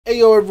Hey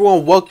yo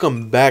everyone,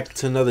 welcome back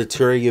to another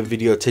Terraria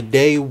video.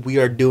 Today we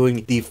are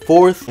doing the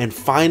fourth and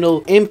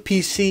final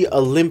NPC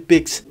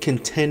Olympics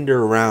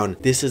contender round.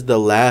 This is the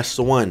last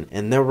one,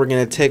 and then we're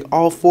gonna take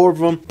all four of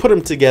them, put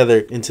them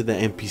together into the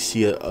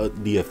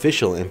the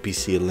official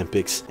NPC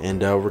Olympics, and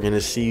we're gonna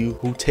see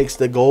who takes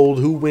the gold,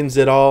 who wins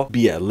it all.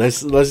 But yeah,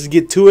 let's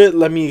get to it.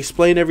 Let me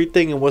explain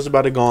everything and what's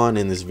about to go on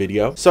in this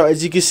video. So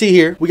as you can see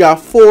here, we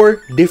got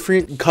four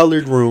different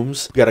colored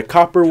rooms. We got a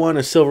copper one,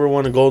 a silver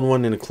one, a gold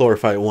one, and a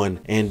chlorophyte one.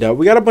 And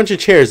we got a bunch of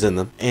chairs in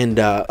them, and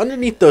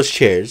underneath those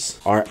chairs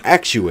are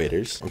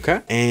actuators.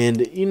 Okay,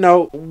 and you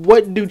know,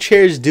 what do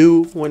chairs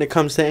do when it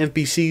comes to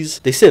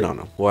NPCs? They sit on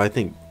them. Well, I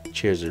think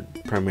chairs are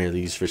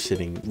primarily used for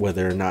sitting,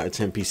 whether or not it's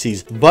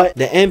NPCs, but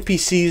the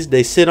NPCs,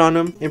 they sit on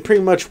them. And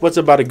pretty much what's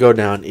about to go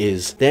down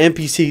is the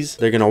NPCs,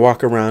 they're gonna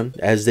walk around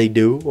as they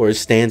do, or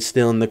stand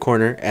still in the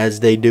corner as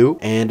they do,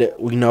 and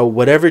you know,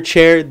 whatever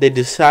chair they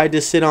decide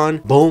to sit on,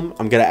 boom,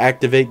 I'm gonna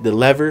activate the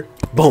lever.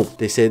 Boom,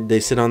 they said they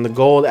sit on the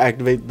gold,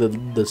 activate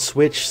the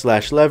switch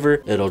slash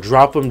lever, it'll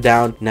drop them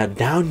down. Now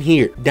down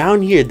here,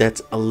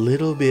 that's a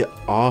little bit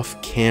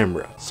off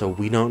camera, so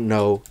we don't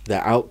know the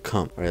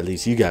outcome, or at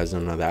least you guys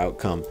don't know the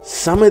outcome.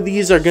 Some of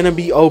these are gonna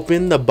be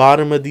open, the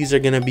bottom of these are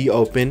gonna be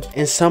open,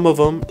 and some of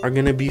them are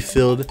gonna be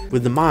filled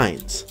with the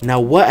mines. Now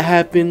what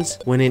happens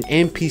when an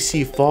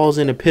NPC falls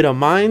in a pit of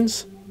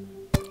mines?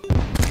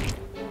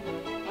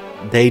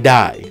 They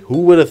die.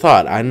 Who would have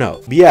thought? I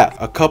know. But yeah,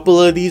 a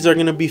couple of these are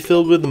gonna be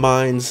filled with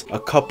mines, a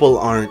couple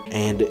aren't,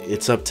 and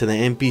it's up to the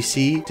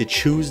NPC to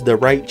choose the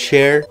right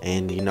chair.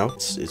 And you know,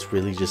 it's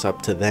really just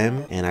up to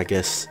them, and I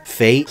guess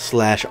fate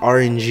slash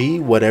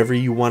RNG, whatever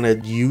you want to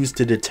use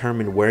to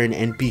determine where an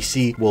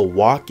NPC will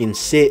walk and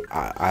sit.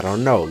 I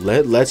don't know.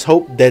 Let's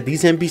hope that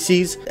these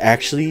NPCs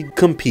actually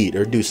compete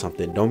or do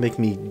something. Don't make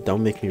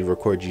me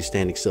record you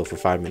standing still for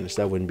 5 minutes.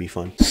 That wouldn't be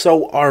fun.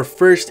 So our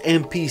first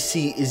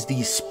NPC is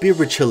the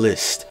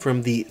spiritualist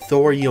from the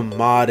Thorium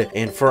mod,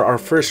 and for our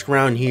first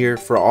round here,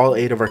 for all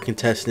 8 of our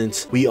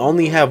contestants, we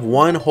only have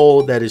one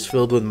hole that is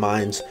filled with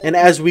mines, and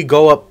as we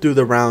go up through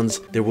the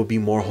rounds, there will be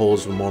more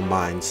holes with more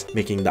mines,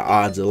 making the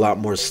odds a lot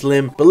more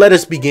slim. But let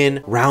us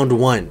begin round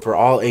 1 for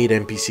all 8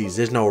 NPCs.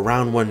 There's no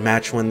round 1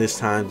 match 1 this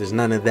time. There's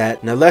none of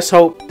that. Now let's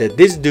hope that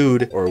this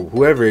dude, or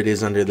whoever it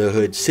is under the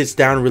hood, sits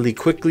down really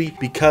quickly,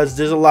 because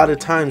there's a lot of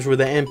times where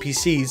the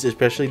NPCs,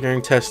 especially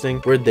during testing,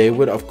 where they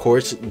would of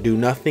course do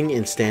nothing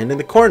and stand in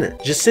the corner.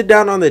 Just sit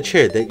down on the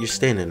chair that you're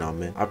standing on,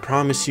 man. I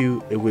promise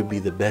you it would be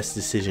the best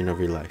decision of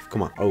your life.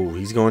 Come on. Oh,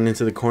 he's going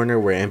into the corner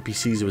where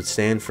NPCs would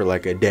stand for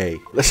like a day.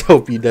 Let's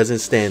hope he doesn't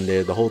stand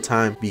there the whole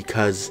time,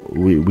 because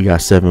we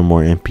got 7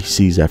 more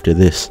NPCs after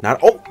this. Now,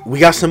 oh, we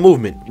got some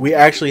movement. We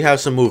actually have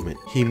some movement.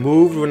 He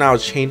moved when I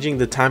was changing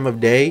the time of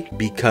day,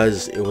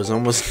 because it was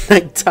almost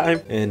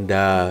nighttime, and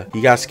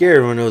he got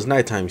scared when it was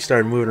nighttime. He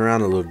started moving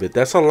around a little bit.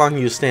 That's how long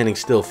he was standing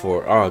still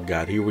for. Oh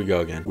god, here we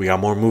go again. We got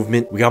more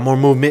movement. We got more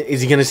movement.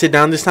 Is he gonna sit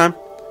down this time?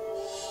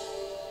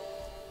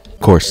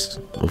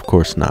 Of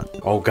course not.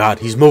 Oh god,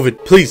 he's moving.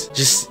 Please,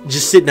 just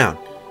sit down.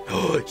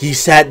 He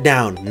sat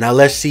down. Now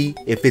let's see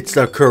if it's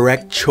the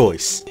correct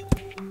choice.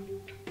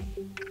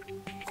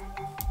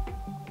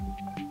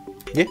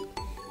 Yeah,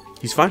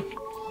 he's fine.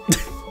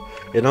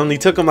 It only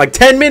took him like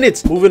 10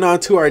 minutes. Moving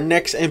on to our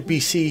next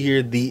NPC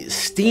here, the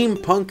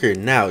steampunker.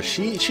 Now,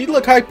 she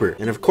look hyper.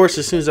 And of course,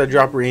 as soon as I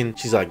drop her in,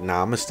 she's like,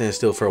 nah, I'm gonna stand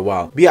still for a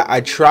while. But yeah,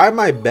 I try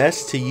my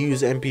best to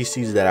use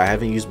NPCs that I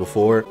haven't used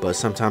before, but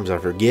sometimes I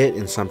forget,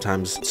 and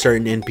sometimes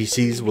certain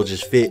NPCs will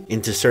just fit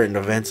into certain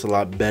events a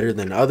lot better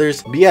than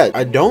others. But yeah,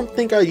 I don't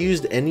think I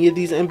used any of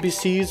these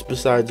NPCs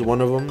besides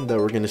one of them that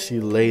we're gonna see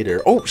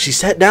later. Oh, she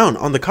sat down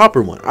on the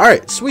copper one. All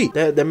right, sweet.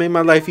 That made my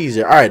life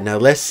easier. All right, now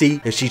let's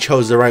see if she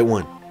chose the right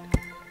one.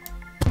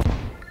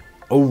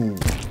 Oh,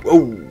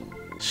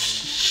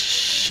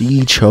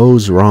 she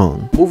chose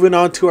wrong. Moving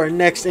on to our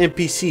next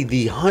NPC,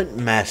 the Hunt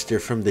Master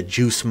from the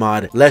Juice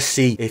mod. Let's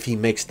see if he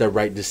makes the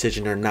right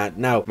decision or not.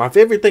 Now, my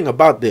favorite thing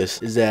about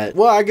this is that,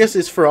 well, I guess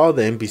it's for all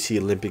the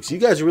NPC Olympics, you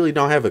guys really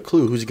don't have a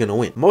clue who's gonna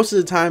win. Most of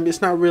the time,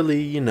 it's not really,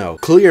 you know,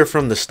 clear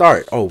from the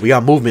start. Oh, we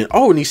got movement.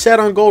 Oh, and he sat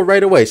on gold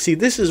right away. See,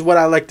 this is what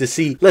I like to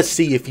see. Let's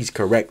see if he's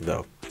correct,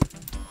 though.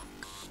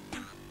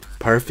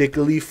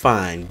 Perfectly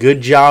fine.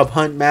 Good job,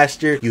 Hunt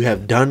Master. You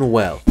have done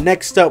well.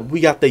 Next up, we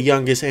got the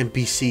youngest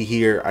NPC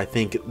here. I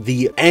think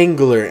the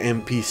Angler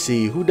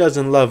NPC. Who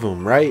doesn't love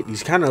him, right?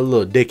 He's kind of a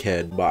little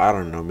dickhead, but I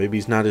don't know. Maybe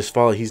it's not his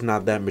fault. He's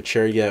not that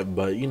mature yet,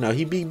 but you know,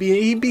 he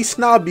be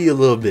snobby a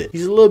little bit.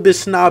 He's a little bit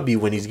snobby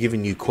when he's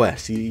giving you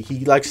quests.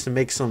 He likes to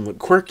make some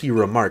quirky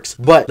remarks,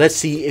 but let's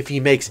see if he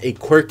makes a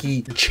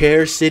quirky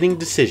chair sitting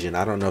decision.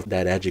 I don't know if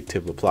that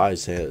adjective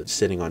applies to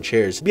sitting on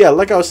chairs. But yeah,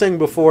 like I was saying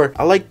before,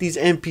 I like these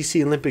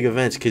NPC Olympic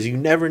events because you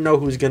never know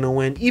who's gonna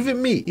win.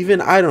 Even me, even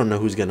I don't know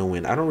who's gonna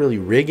win. I don't really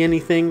rig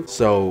anything,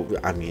 so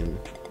I mean,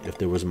 if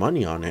there was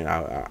money on it,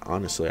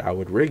 honestly, I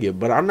would rig it.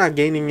 But I'm not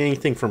gaining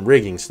anything from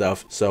rigging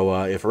stuff. So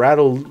if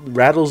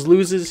Rattles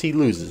loses, he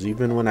loses,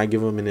 even when I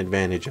give him an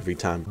advantage every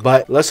time.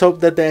 But let's hope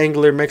that the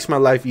angler makes my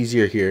life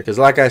easier here, because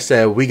like I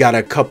said, we got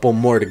a couple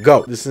more to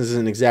go. This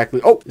isn't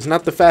exactly, oh, it's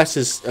not the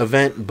fastest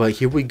event, but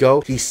here we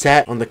go. He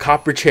sat on the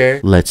copper chair.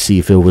 Let's see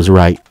if it was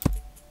right.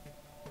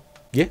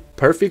 Yeah,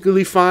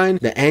 perfectly fine.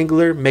 The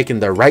angler making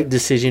the right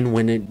decision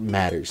when it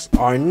matters.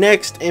 Our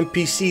next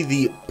NPC,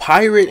 the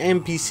pirate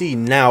NPC.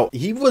 Now,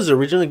 he was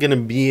originally going to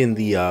be in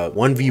the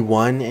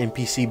 1v1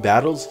 NPC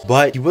battles,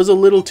 but he was a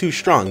little too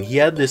strong. He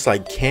had this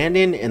like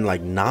cannon and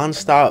like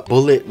non-stop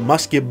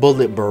musket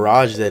bullet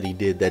barrage that he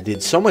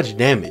did so much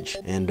damage.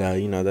 And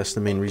you know, that's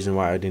the main reason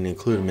why I didn't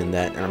include him in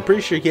that. And I'm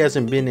pretty sure he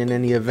hasn't been in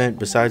any event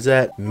besides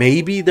that.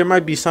 Maybe there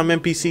might be some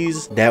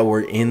NPCs that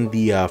were in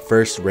the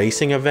first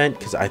racing event,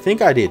 because I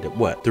think I did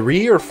what,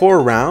 3 or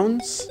 4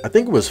 rounds? I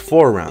think it was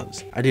 4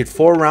 rounds. I did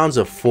 4 rounds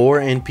of 4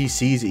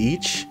 NPCs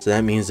each, so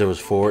that means there was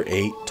 4,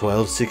 8,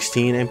 12,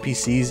 16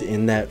 NPCs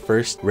in that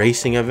first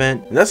racing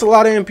event, and that's a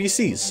lot of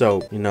NPCs.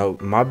 So, you know,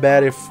 my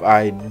bad if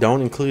I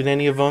don't include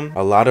any of them.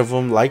 A lot of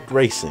them liked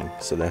racing,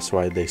 so that's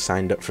why they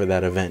signed up for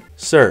that event.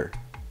 Sir,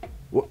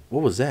 what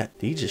was that?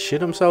 Did he just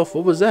shit himself?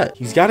 What was that?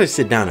 He's got to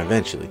sit down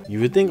eventually.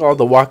 You would think all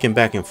the walking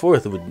back and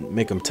forth would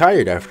make him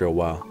tired after a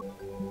while.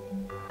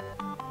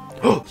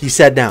 He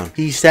sat down.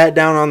 He sat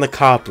down on the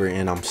copper,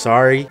 and I'm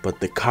sorry,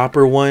 but the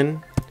copper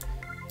one...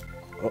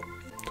 Oh,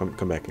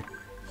 come back here.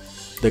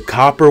 The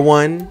copper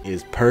one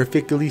is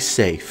perfectly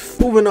safe.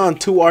 Moving on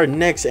to our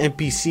next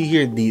NPC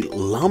here, the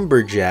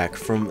lumberjack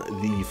from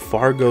the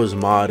Fargo's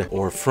mod,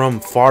 or from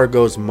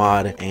Fargo's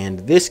mod. And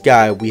this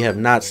guy, we have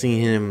not seen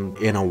him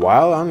in a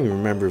while. I don't even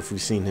remember if we've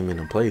seen him in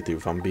a playthrough,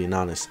 if I'm being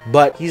honest.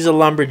 But he's a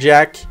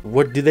lumberjack.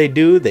 What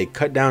do? They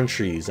cut down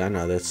trees. I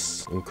know,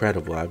 that's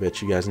incredible. I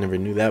bet you guys never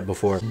knew that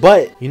before.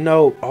 But, you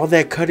know, all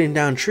that cutting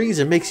down trees,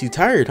 it makes you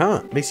tired,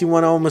 huh? Makes you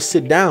want to almost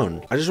sit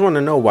down. I just want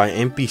to know why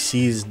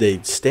NPCs,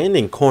 they stand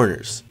in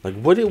corners.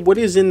 Like, what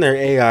is in their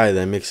AI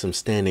that makes them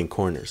stand in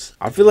corners?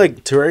 I feel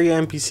like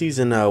Terraria NPCs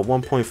in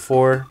 1.4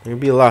 are gonna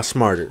be a lot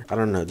smarter. I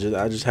don't know,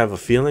 I just have a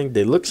feeling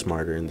they look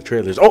smarter in the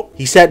trailers. Oh,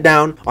 he sat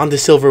down on the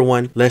silver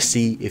one. Let's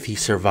see if he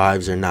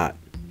survives or not.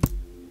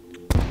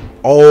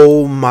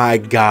 Oh my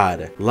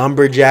god,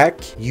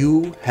 lumberjack,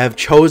 you have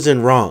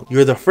chosen wrong.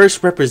 You're the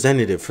first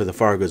representative for the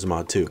Fargo's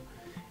mod too,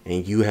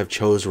 and you have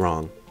chose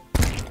wrong.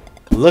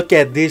 Look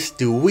at this,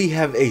 dude. We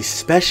have a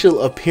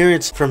special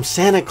appearance from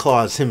Santa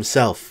Claus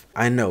himself.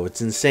 I know,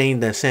 it's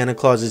insane that Santa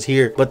Claus is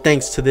here, but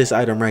thanks to this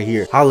item right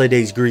here,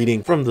 Holidays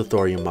Greeting from the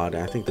Terraria mod.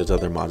 I think there's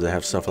other mods that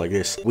have stuff like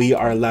this. We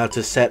are allowed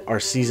to set our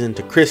season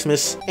to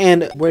Christmas,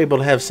 and we're able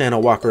to have Santa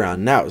walk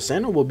around. Now,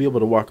 Santa will be able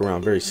to walk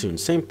around very soon.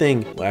 Same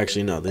thing. Well,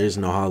 actually, no, there's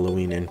no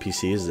Halloween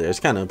NPC, is there? It's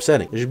kind of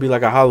upsetting. There should be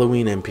like a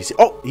Halloween NPC.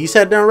 Oh, he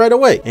sat down right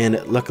away.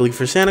 And luckily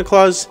for Santa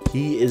Claus,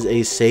 he is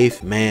a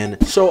safe man.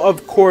 So,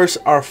 of course,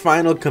 our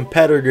final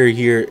competitor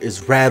here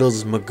is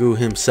Rattles Magoo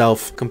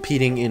himself,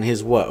 competing in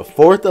his, what,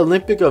 4th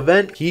Olympic event.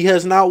 He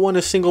has not won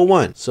a single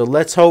one, so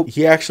let's hope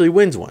he actually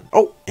wins one.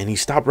 Oh, and he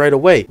stopped right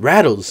away.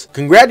 Rattles,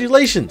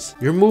 congratulations,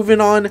 you're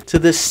moving on to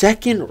the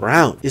 2nd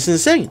round. It's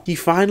insane. He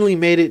finally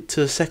made it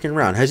to the 2nd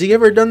round. Has he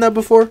ever done that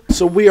before?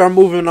 So we are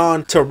moving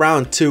on to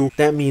round 2.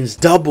 That means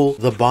double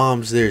the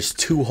bombs. There's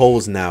 2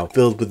 holes now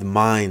filled with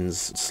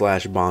mines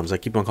 / bombs. I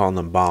keep on calling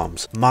them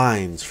bombs.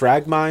 Mines,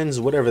 frag mines,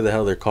 whatever the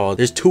hell they're called.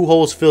 There's 2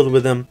 holes filled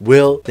with them.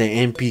 Will the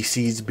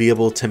NPCs be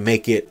able to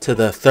make it to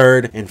the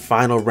 3rd and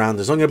final round?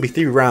 There's only gonna be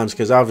 3 rounds,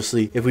 because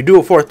obviously if we do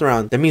a 4th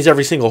round, that means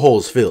every single hole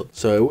is filled.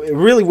 So it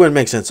really wouldn't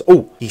make sense.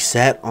 Oh, he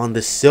sat on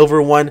the silver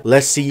one.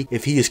 Let's see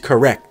if he is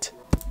correct.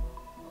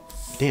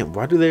 Damn,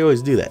 why do they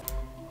always do that?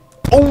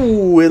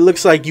 Oh, it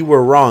looks like you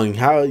were wrong.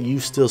 How you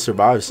still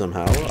survived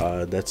somehow?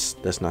 That's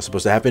not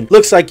supposed to happen.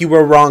 Looks like you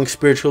were wrong,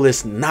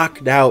 Spiritualist.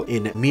 Knocked out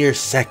in mere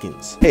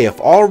seconds. Hey, if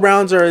all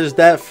rounds are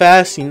that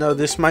fast, you know,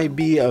 this might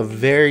be a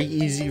very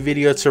easy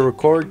video to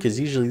record, because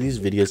usually these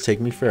videos take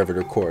me forever to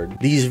record.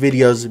 These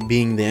videos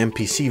being the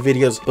NPC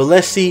videos. But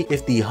let's see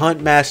if the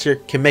Hunt Master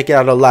can make it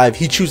out alive.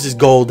 He chooses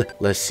gold.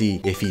 Let's see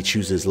if he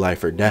chooses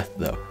life or death,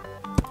 though.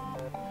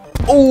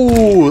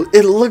 Oh,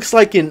 it looks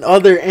like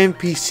another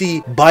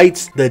NPC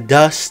bites the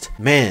dust.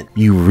 Man,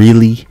 you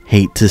really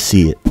hate to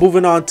see it.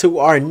 Moving on to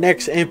our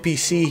next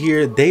NPC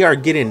here. They are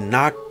getting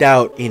knocked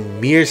out in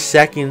mere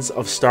seconds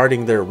of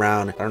starting their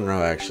round. I don't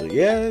know, actually.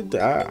 Yeah,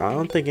 I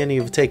don't think any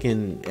have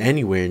taken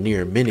anywhere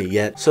near a minute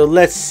yet. So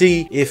let's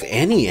see if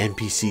any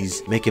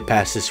NPCs make it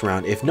past this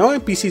round. If no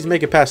NPCs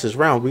make it past this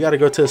round, we got to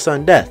go to a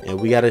sudden death.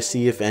 And we got to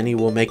see if any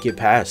will make it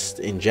past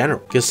in general.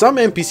 Because some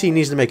NPC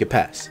needs to make it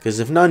past. Because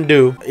if none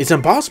do, it's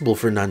impossible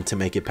for none to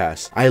make it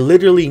past. I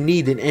literally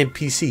need an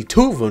NPC,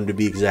 2 of them to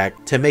be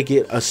exact, to make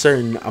it a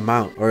certain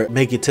amount, or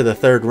make it to the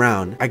 3rd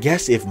round. I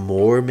guess if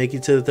more make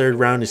it to the 3rd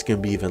round, it's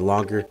gonna be even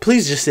longer.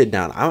 Please just sit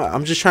down.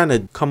 I'm just trying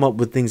to come up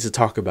with things to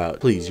talk about.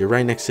 Please, you're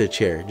right next to a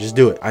chair. Just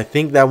do it. I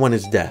think that one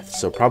is death,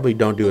 so probably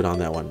don't do it on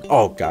that one.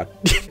 Oh god.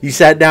 He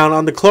sat down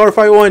on the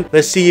chlorophyte one.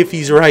 Let's see if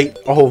he's right.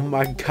 Oh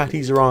my god,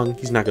 he's wrong.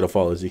 He's not gonna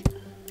fall, is he?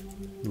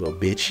 little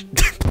bitch.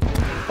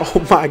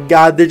 Oh my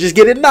god, they're just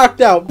getting knocked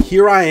out.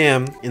 Here I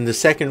am in the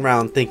second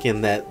round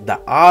thinking that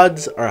the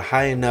odds are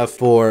high enough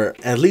for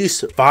at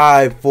least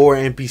 4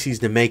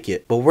 NPCs to make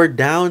it. But we're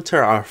down to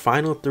our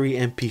final 3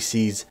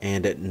 NPCs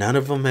and none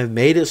of them have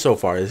made it so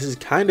far. This is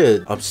kind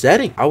of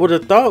upsetting. I would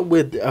have thought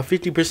with a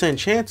 50%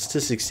 chance to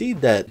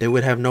succeed that they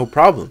would have no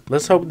problem.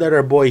 Let's hope that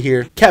our boy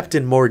here,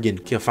 Captain Morgan,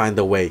 can find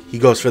the way. He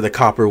goes for the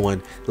copper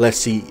one. Let's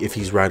see if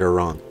he's right or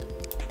wrong.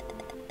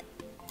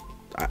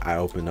 I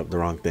opened up the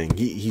wrong thing.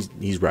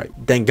 He's right.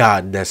 Thank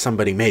God that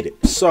somebody made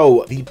it.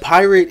 So the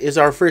pirate is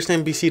our first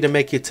NPC to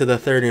make it to the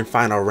 3rd and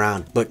final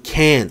round. But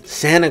can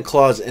Santa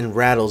Claus and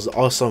Rattles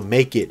also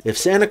make it? If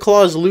Santa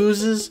Claus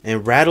loses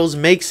and Rattles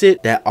makes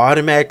it, that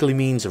automatically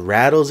means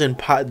Rattles and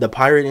the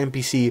pirate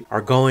NPC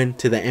are going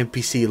to the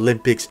NPC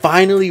Olympics.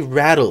 Finally,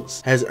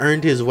 Rattles has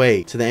earned his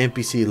way to the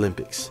NPC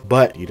Olympics.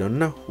 But you don't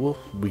know. Well,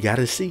 we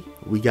gotta see.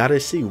 We gotta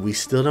see. We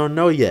still don't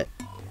know yet.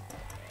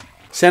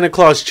 Santa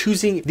Claus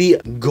choosing the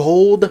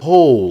gold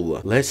hole.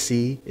 Let's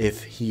see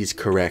if he's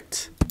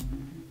correct.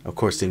 Of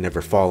course, they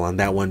never fall on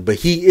that one, but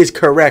he is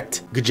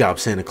correct. Good job,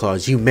 Santa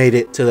Claus. You made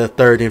it to the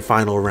 3rd and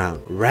final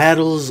round.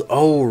 Rattles,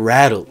 oh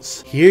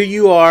Rattles. Here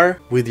you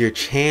are with your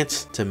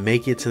chance to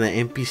make it to the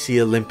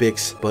NPC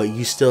Olympics, but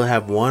you still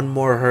have one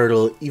more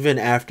hurdle even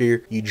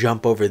after you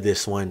jump over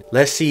this one.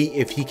 Let's see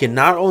if he can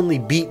not only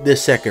beat the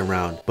 2nd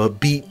round, but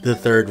beat the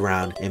 3rd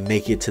round and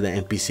make it to the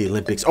NPC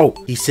Olympics. Oh,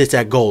 he sits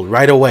at gold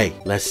right away.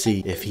 Let's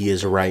see if he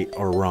is right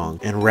or wrong.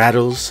 And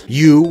Rattles,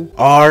 you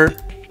are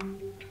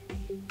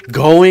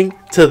going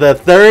to the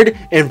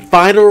 3rd and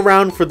final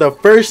round for the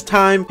first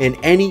time in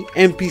any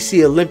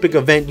NPC Olympic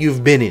event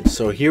you've been in.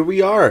 So here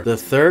we are, the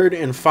 3rd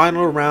and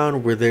final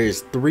round where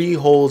there's 3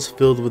 holes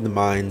filled with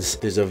mines.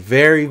 There's a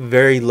very,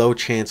 very low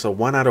chance, a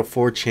 1 out of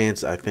 4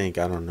 chance, I think.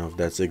 I don't know if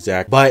that's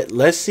exact, but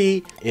let's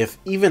see if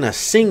even a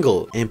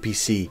single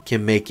NPC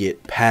can make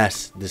it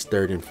past this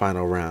 3rd and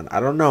final round. I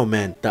don't know,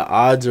 man. The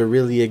odds are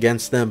really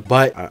against them,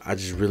 but I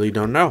just really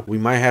don't know. We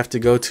might have to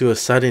go to a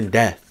sudden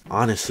death,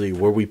 honestly,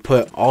 where we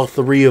put all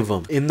 3 of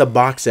them in the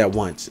box at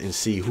once and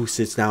see who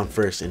sits down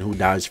first and who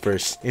dies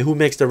first and who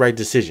makes the right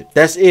decision.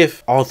 That's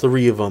if all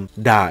 3 of them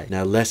die.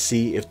 Now let's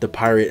see if the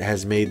pirate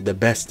has made the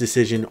best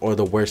decision or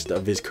the worst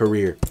of his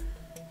career.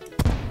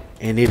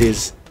 And it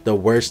is the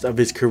worst of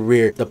his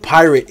career. The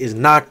pirate is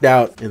knocked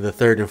out in the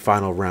 3rd and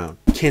final round.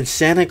 Can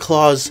Santa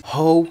Claus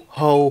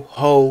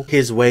ho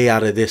his way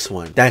out of this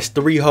one? That's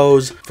 3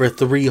 hoes for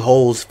 3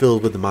 holes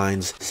filled with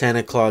mines.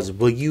 Santa Claus,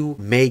 will you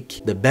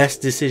make the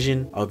best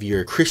decision of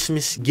your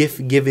Christmas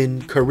gift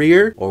giving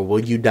career, or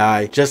will you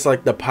die just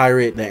like the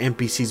pirate, the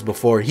NPCs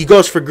before? He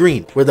goes for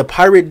green. Where the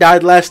pirate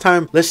died last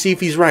time, let's see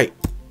if he's right.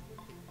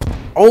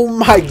 Oh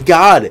my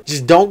god,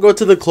 just don't go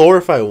to the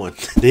chlorophyll one.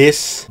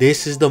 This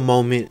is the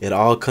moment it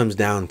all comes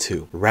down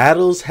to.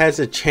 Rattles has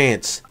a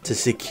chance to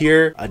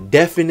secure a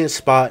definite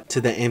spot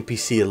to the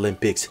NPC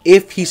Olympics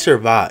if he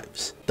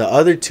survives. The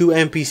other 2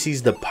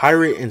 NPCs, the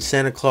pirate and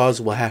Santa Claus,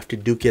 will have to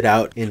duke it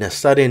out in a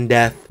sudden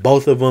death,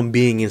 both of them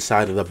being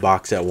inside of the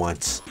box at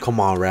once. Come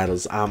on,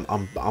 Rattles, I'm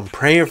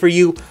praying for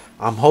you.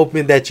 I'm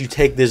hoping that you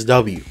take this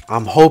W.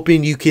 I'm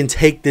hoping you can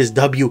take this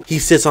W. He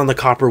sits on the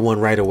copper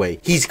one right away.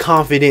 He's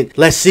confident.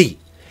 Let's see.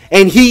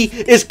 And he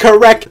is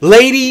correct.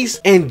 Ladies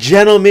and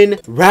gentlemen,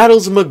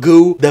 Rattles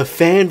Magoo, the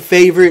fan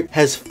favorite,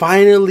 has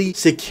finally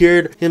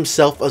secured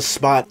himself a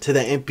spot to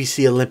the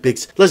NPC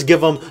Olympics. Let's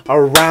give him a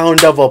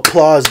round of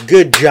applause.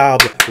 Good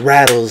job,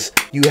 Rattles.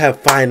 You have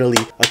finally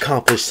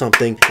accomplished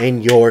something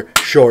in your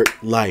short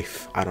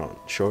life.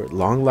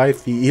 Long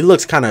life? He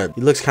looks kind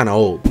of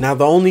old. Now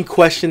the only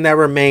question that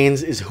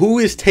remains is who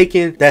is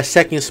taking that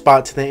 2nd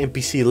spot to the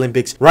NPC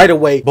Olympics. Right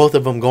away, both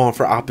of them going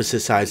for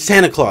opposite sides.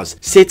 Santa Claus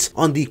sits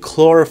on the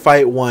chlorophyll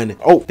one.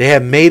 Oh, they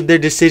have made their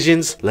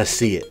decisions. Let's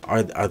see it.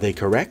 Are they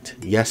correct?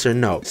 Yes or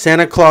no?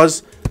 Santa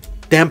Claus,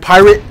 damn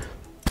pirate,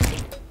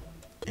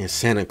 and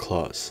Santa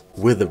Claus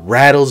with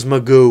Rattles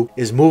Magoo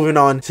is moving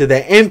on to the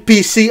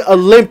NPC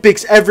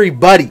Olympics,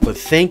 everybody. But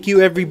thank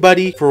you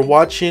everybody for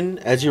watching.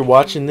 As you're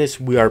watching this,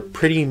 we are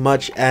pretty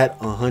much at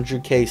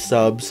 100k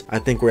subs. I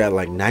think we're at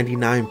like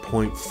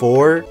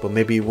 99.4, but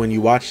maybe when you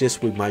watch this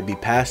we might be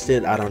past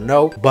it. I don't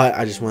know, but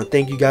I just want to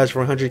thank you guys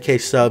for 100k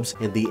subs.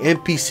 And the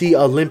NPC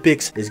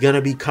Olympics is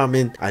gonna be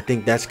coming. I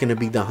think that's gonna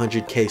be the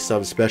 100k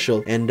sub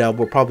special, and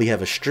we'll probably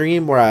have a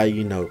stream where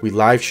we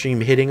live stream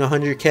hitting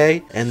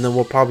 100k, and then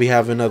we'll probably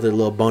have another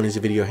little bonus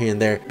video here and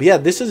there. But yeah,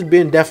 this has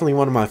been definitely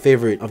one of my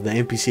favorite of the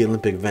NPC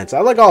Olympic events. I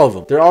like all of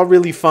them. They're all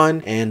really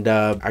fun, and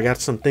I got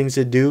some things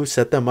to do,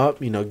 set them up,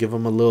 give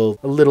them a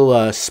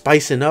little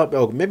spicing up.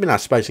 Oh, maybe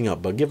not spicing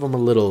up, but give them a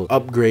little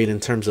upgrade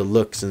in terms of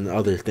looks and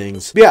other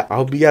things. But yeah, I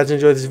hope you guys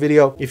enjoyed this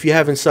video. If you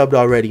haven't subbed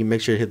already,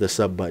 make sure to hit the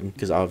sub button,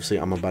 because obviously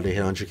I'm about to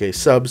hit 100k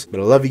subs. But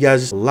I love you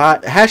guys a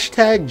lot.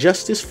 Hashtag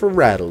justice for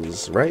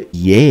Rattles, right?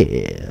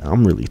 Yeah,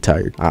 I'm really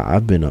tired.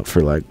 I've been up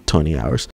for like 20 hours.